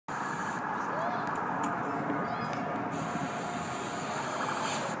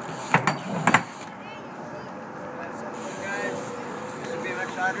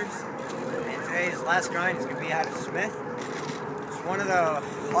Waters, and today's last grind is going to be out of Smith. It's one of the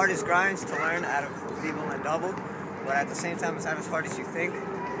hardest grinds to learn out of feeble and double, but at the same time it's not as hard as you think.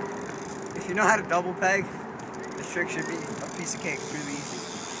 If you know how to double peg, this trick should be a piece of cake. It's really easy.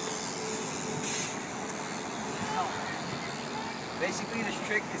 Basically, this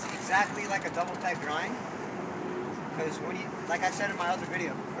trick is exactly like a double peg grind, because when you, like I said in my other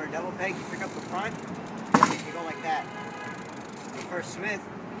video, for a double peg, you pick up the front, you go like that. For a Smith,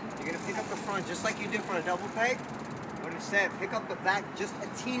 you're going to pick up the front just like you did for a double peg, but instead pick up the back just a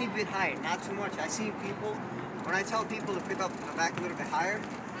teeny bit higher, not too much. I see people, when I tell people to pick up the back a little bit higher,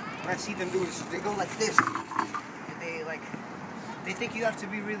 what I see them do is they go like this, and they think you have to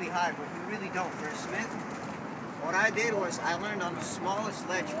be really high, but you really don't. For a Smith, what I did was I learned on the smallest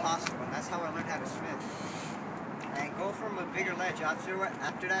ledge possible, and that's how I learned how to Smith. And go from a bigger ledge after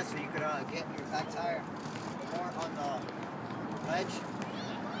that, so you could get your back tire more on the ledge.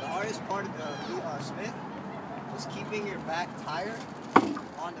 The hardest part of the Smith was keeping your back tire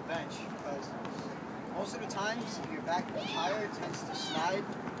on the bench, because most of the times your back tire tends to slide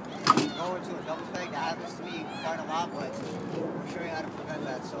and go into a double peg. That happens to me quite a lot, but I'll show you how to prevent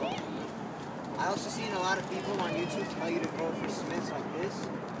that. So I also seen a lot of people on YouTube tell you to go for Smiths like this.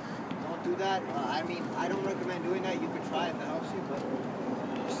 Don't do that. I mean, I don't recommend doing that. You can try if it helps you, but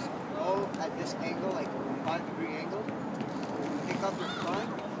just go at this angle, like 5-degree angle. Pick up your front,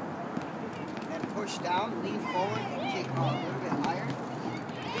 and push down, lean forward, and kick a little bit higher.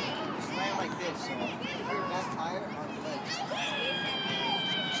 Just land like this. So keep your back tire on the ledge.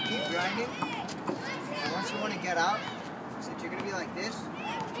 Just keep grinding. And once you want to get out, since you're going to be like this,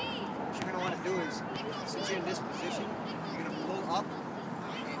 what you're going to want to do is, since you're in this position, you're going to pull up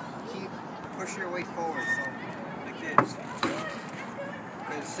and push your way forward. So like this.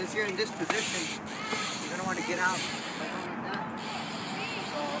 Because since you're in this position, you're going to want to get out like that.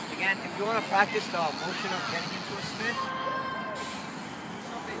 So again, if you want to practice the motion of getting into a Smith,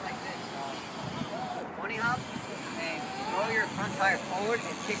 something like this. Bunny hop, and throw your front tire forward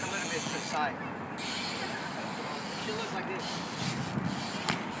and kick a little bit to the side. It should look like this.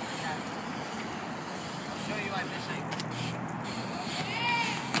 I'll show you at this angle.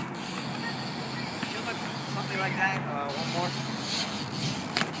 It should look something like that. One more.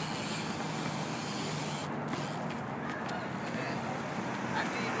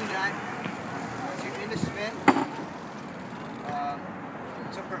 Once you're in the Smith,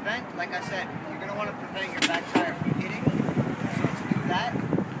 to prevent, like I said, you're going to want to prevent your back tire from hitting. So to do that,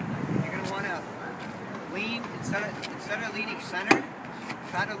 you're going to want to lean, instead of leaning center,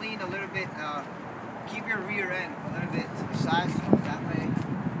 try to lean a little bit, keep your rear end a little bit to the side, so that way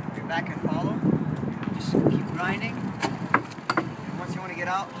your back can follow. Just keep grinding, and once you want to get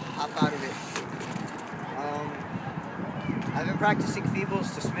out, hop out of it. I've been practicing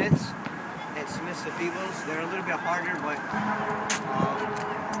feebles to Smiths and Smiths to feebles. They're a little bit harder, but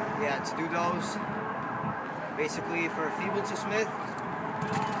yeah, to do those, basically for a feeble to Smith,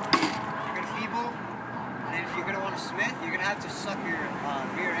 you're going to feeble, and then if you're going to want to Smith, you're going to have to suck your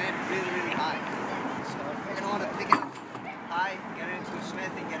rear end really, really high. So you're going to want to pick it high, get it into a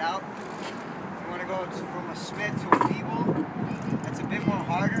Smith, and get out. If you want to go from a Smith to a feeble, that's a bit more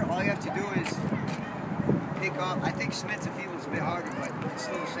harder. All you have to do is pick up. I think Smith to feeble is a bit harder, but it's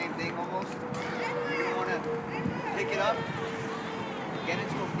still the same thing almost. You're gonna want to pick it up, get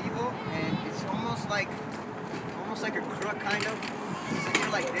into a feeble, and it's almost like a crook kind of. So if you're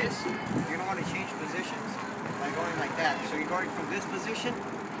like this, you're gonna want to change positions by going like that. So you're going from this position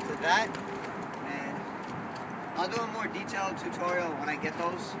to that, and I'll do a more detailed tutorial when I get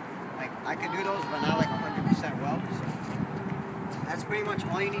those. Like I can do those, but not like 100% well. So that's pretty much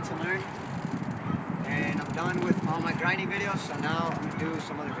all you need to learn. And I'm done with all my grinding videos, so now I'm going to do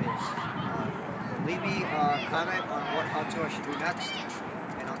some other videos. Leave me a comment on what how-to I should do next,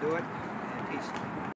 and I'll do it, and peace.